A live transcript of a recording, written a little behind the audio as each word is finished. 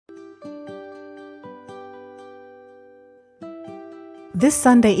This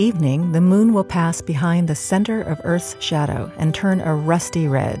Sunday evening, the moon will pass behind the center of Earth's shadow and turn a rusty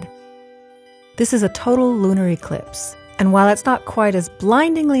red. This is a total lunar eclipse, and while it's not quite as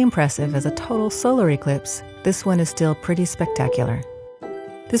blindingly impressive as a total solar eclipse, this one is still pretty spectacular.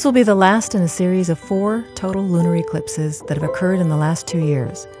 This will be the last in a series of 4 total lunar eclipses that have occurred in the last 2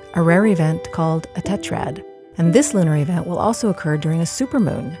 years, a rare event called a tetrad. And this lunar event will also occur during a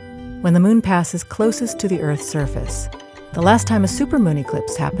supermoon, when the moon passes closest to the Earth's surface. The last time a supermoon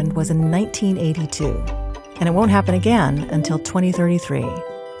eclipse happened was in 1982, and it won't happen again until 2033.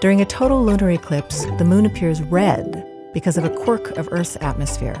 During a total lunar eclipse, the moon appears red because of a quirk of Earth's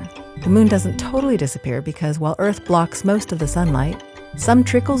atmosphere. The moon doesn't totally disappear because while Earth blocks most of the sunlight, some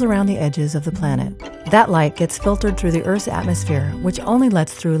trickles around the edges of the planet. That light gets filtered through the Earth's atmosphere, which only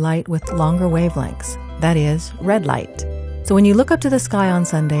lets through light with longer wavelengths, that is, red light. So when you look up to the sky on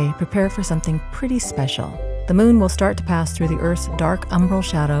Sunday, prepare for something pretty special. The moon will start to pass through the Earth's dark umbral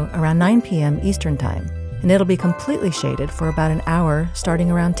shadow around 9 p.m. Eastern Time, and it'll be completely shaded for about an hour starting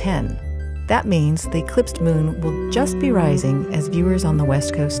around 10. That means the eclipsed moon will just be rising as viewers on the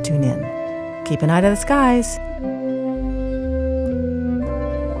West Coast tune in. Keep an eye to the skies.